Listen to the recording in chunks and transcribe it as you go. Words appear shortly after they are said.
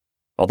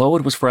Although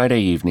it was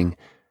Friday evening,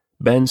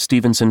 Ben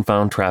Stevenson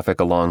found traffic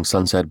along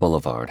Sunset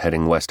Boulevard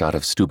heading west out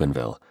of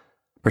Steubenville,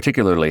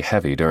 particularly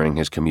heavy during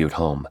his commute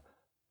home.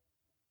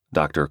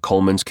 Dr.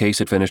 Coleman's case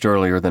had finished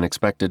earlier than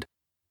expected,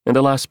 and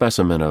the last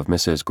specimen of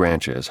Mrs.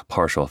 Granch's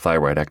partial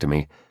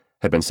thyroidectomy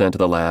had been sent to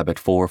the lab at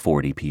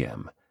 4:40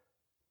 p.m.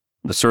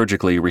 The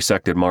surgically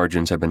resected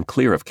margins had been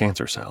clear of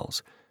cancer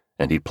cells,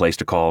 and he'd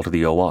placed a call to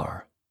the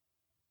OR.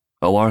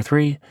 "OR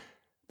 3?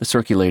 The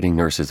circulating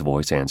nurse's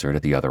voice answered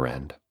at the other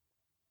end.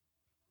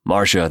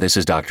 "Marcia, this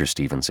is Dr.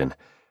 Stevenson.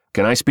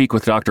 Can I speak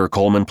with Dr.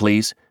 Coleman,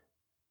 please?"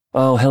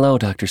 "Oh, hello,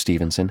 Dr.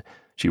 Stevenson,"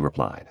 she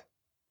replied.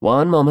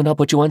 "One moment, I'll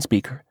put you on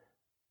speaker."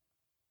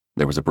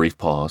 There was a brief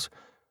pause,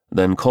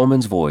 then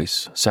Coleman's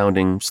voice,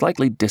 sounding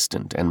slightly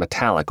distant and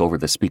metallic over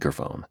the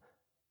speakerphone.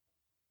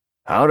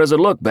 "How does it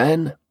look,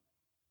 Ben?"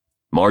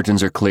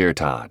 "Margins are clear,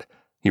 Todd,"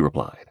 he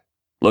replied.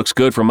 "Looks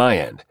good from my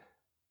end."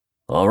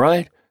 "All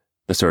right,"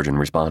 the surgeon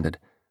responded.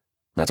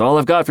 "That's all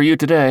I've got for you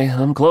today.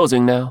 I'm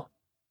closing now."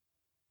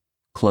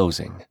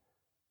 Closing.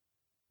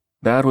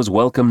 That was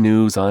welcome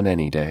news on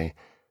any day,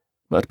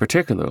 but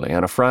particularly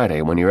on a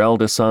Friday when your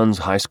eldest son's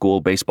high school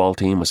baseball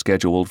team was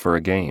scheduled for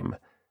a game.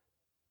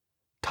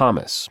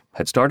 Thomas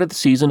had started the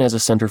season as a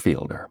center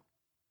fielder,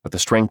 but the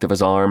strength of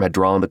his arm had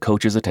drawn the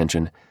coach's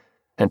attention,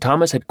 and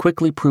Thomas had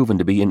quickly proven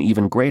to be an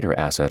even greater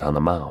asset on the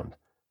mound.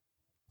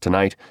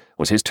 Tonight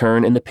was his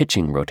turn in the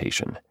pitching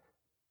rotation.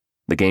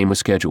 The game was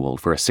scheduled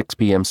for a 6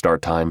 p.m.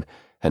 start time,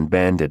 and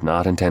Ben did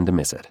not intend to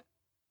miss it.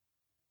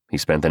 He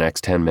spent the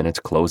next 10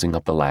 minutes closing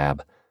up the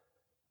lab.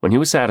 When he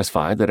was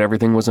satisfied that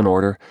everything was in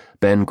order,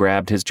 Ben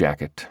grabbed his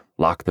jacket,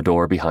 locked the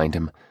door behind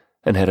him,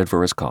 and headed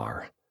for his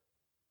car.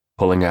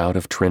 Pulling out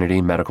of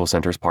Trinity Medical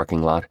Center's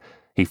parking lot,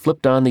 he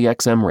flipped on the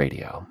XM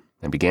radio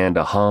and began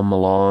to hum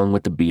along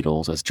with the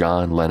Beatles as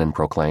John Lennon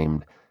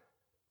proclaimed,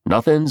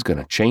 "Nothing's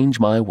gonna change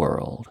my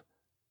world."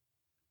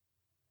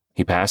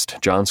 He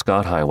passed John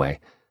Scott Highway,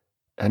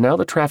 and now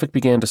the traffic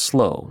began to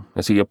slow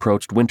as he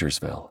approached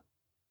Wintersville.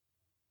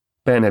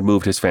 Ben had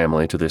moved his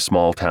family to this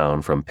small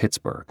town from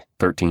Pittsburgh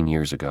 13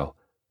 years ago.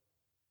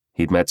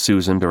 He'd met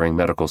Susan during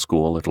medical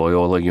school at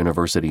Loyola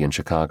University in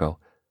Chicago.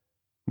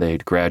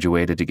 They'd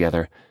graduated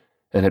together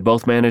and had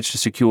both managed to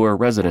secure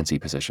residency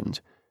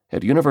positions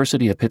at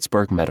University of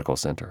Pittsburgh Medical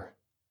Center.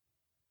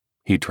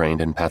 He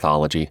trained in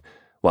pathology,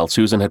 while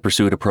Susan had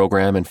pursued a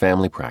program in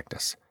family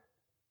practice.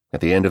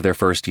 At the end of their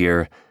first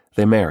year,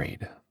 they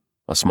married,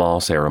 a small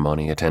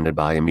ceremony attended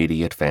by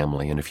immediate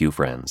family and a few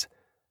friends.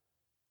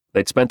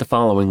 They'd spent the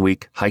following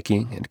week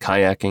hiking and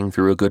kayaking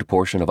through a good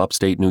portion of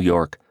upstate New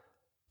York,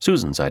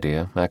 Susan's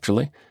idea,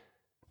 actually,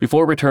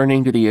 before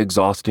returning to the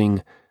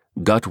exhausting,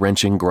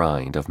 gut-wrenching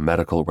grind of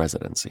medical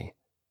residency.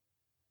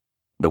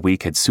 The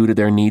week had suited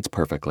their needs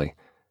perfectly,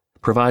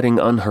 providing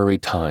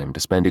unhurried time to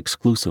spend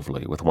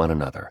exclusively with one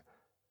another,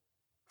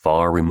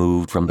 far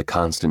removed from the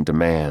constant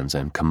demands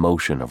and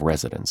commotion of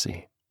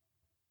residency.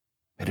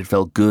 It had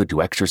felt good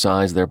to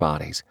exercise their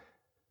bodies,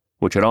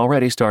 which had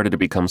already started to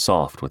become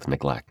soft with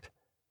neglect.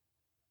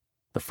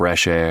 The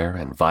fresh air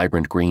and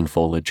vibrant green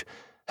foliage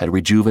had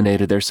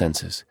rejuvenated their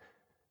senses,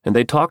 and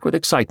they talked with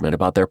excitement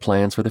about their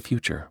plans for the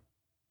future.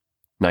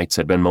 Nights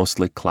had been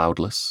mostly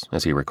cloudless,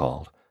 as he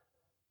recalled,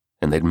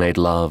 and they'd made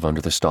love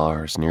under the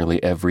stars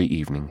nearly every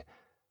evening,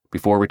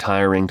 before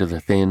retiring to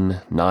the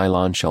thin,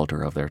 nylon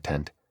shelter of their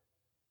tent.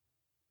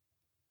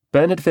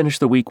 Ben had finished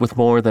the week with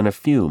more than a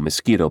few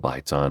mosquito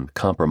bites on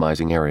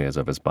compromising areas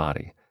of his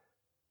body.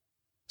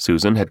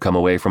 Susan had come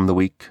away from the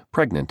week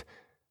pregnant,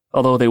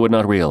 although they would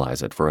not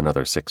realize it for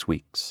another 6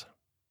 weeks.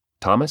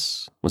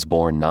 Thomas was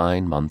born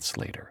 9 months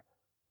later.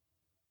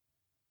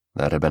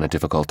 That had been a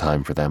difficult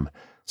time for them,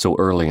 so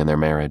early in their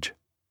marriage.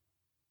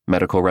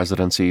 Medical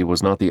residency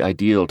was not the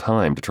ideal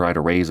time to try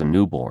to raise a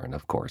newborn,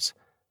 of course.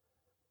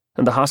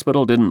 And the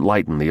hospital didn't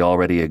lighten the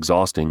already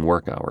exhausting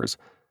work hours,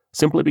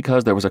 simply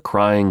because there was a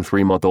crying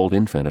 3-month-old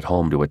infant at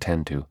home to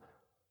attend to.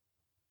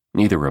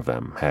 Neither of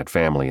them had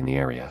family in the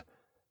area,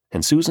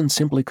 and Susan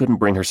simply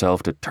couldn't bring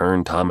herself to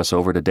turn Thomas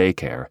over to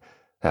daycare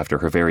after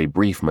her very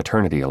brief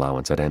maternity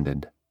allowance had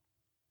ended.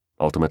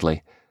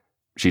 Ultimately,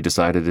 she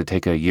decided to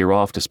take a year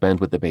off to spend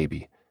with the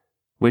baby,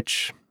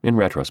 which, in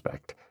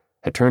retrospect,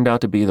 had turned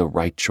out to be the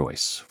right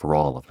choice for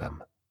all of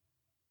them.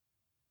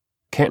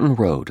 Canton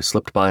Road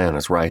slipped by on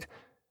his right,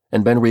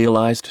 and Ben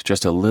realized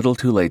just a little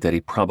too late that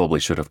he probably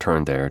should have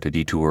turned there to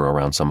detour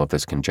around some of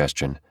this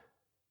congestion.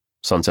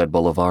 Sunset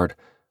Boulevard,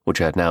 which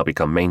had now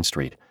become Main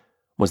Street,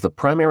 was the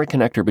primary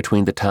connector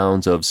between the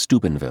towns of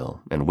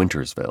Steubenville and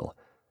Wintersville,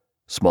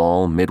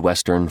 small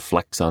Midwestern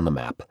flecks on the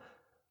map,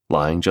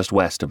 lying just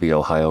west of the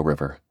Ohio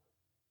River.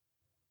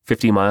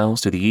 50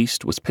 miles to the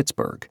east was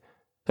Pittsburgh,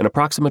 and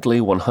approximately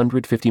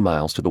 150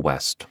 miles to the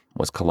west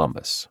was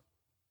Columbus.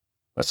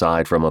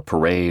 Aside from a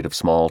parade of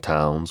small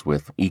towns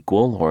with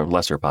equal or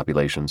lesser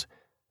populations,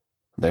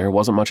 there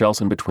wasn't much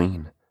else in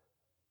between.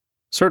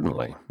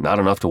 Certainly not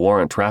enough to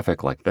warrant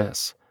traffic like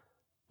this,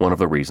 one of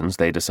the reasons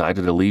they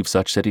decided to leave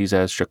such cities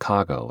as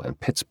Chicago and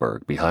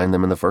Pittsburgh behind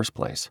them in the first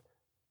place.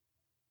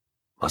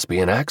 Must be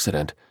an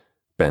accident,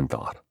 Ben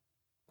thought.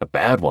 A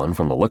bad one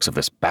from the looks of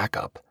this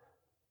backup.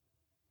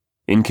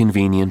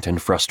 Inconvenient and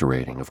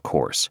frustrating, of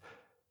course,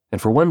 and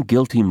for one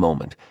guilty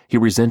moment he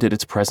resented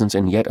its presence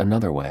in yet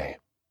another way.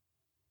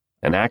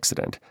 An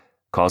accident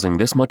causing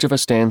this much of a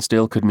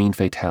standstill could mean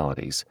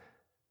fatalities,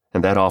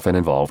 and that often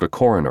involved a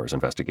coroner's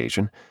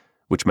investigation,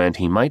 which meant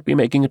he might be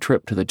making a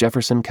trip to the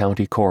Jefferson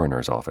County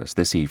Coroner's office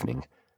this evening.